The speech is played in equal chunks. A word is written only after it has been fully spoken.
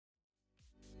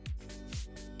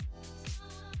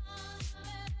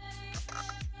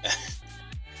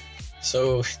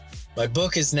So my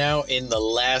book is now in the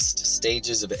last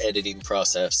stages of editing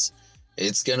process.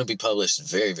 It's going to be published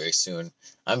very, very soon.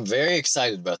 I'm very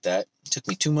excited about that. It took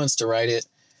me 2 months to write it,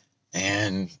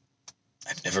 and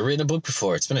I've never written a book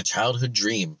before. It's been a childhood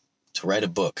dream to write a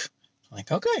book. I'm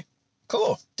like, okay,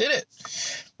 cool, did it.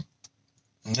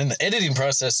 And then the editing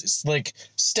process is like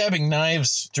stabbing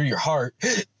knives through your heart.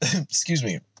 Excuse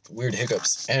me, weird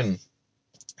hiccups. And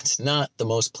it's not the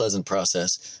most pleasant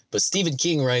process, but Stephen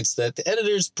King writes that the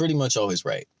editor's pretty much always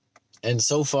right. And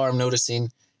so far I'm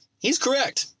noticing he's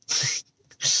correct.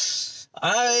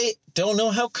 I don't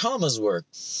know how commas work.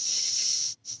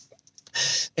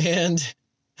 And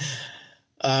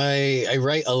I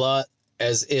write a lot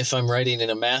as if I'm writing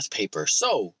in a math paper.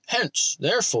 So, hence,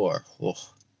 therefore,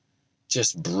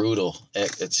 just brutal.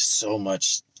 It's just so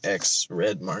much X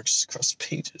red marks across the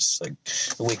pages. Like,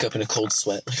 I wake up in a cold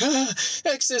sweat. Like,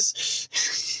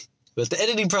 X's. But the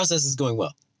editing process is going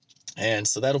well. And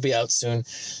so that'll be out soon.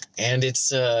 And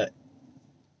it's, I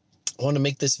want to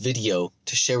make this video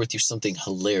to share with you something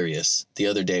hilarious. The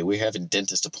other day, we were having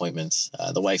dentist appointments.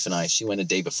 The wife and I, she went a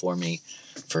day before me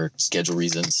for schedule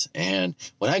reasons. And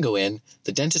when I go in,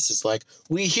 the dentist is like,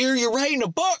 "We hear you're writing a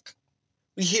book.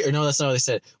 No, that's not what they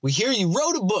said. We hear you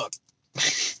wrote a book."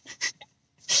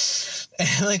 And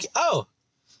I'm like, oh,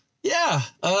 yeah.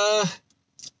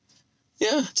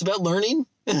 Yeah, it's about learning.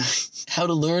 How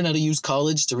to learn how to use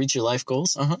college to reach your life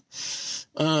goals.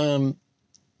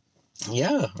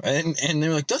 Yeah, and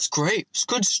they're like, "That's great. It's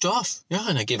good stuff." Yeah,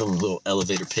 and I gave them a little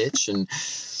elevator pitch, and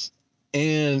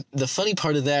the funny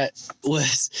part of that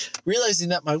was realizing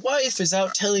that my wife is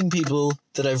out telling people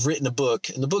that I've written a book,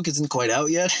 and the book isn't quite out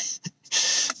yet.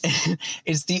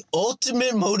 It's the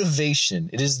ultimate motivation.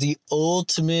 It is the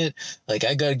ultimate, like,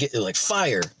 I gotta get like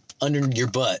fire under your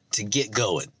butt to get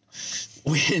going.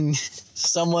 When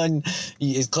someone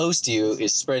is close to you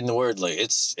is spreading the word, like,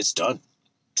 it's done.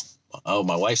 Oh,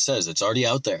 my wife says it's already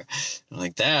out there. I'm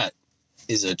like, that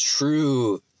is a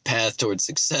true path towards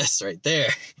success right there.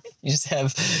 You just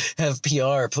have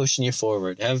PR pushing you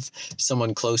forward. Have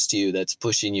someone close to you that's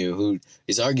pushing you, who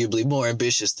is arguably more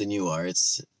ambitious than you are.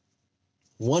 It's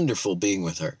wonderful being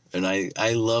with her, and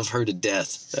I love her to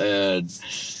death.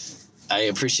 I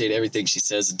appreciate everything she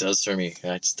says and does for me.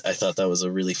 I thought that was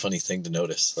a really funny thing to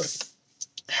notice. Like,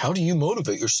 how do you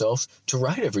motivate yourself to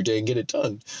write every day and get it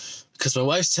done? Because my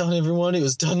wife's telling everyone it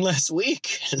was done last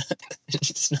week.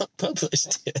 It's not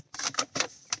published yet.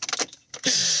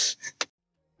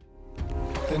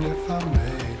 And if I may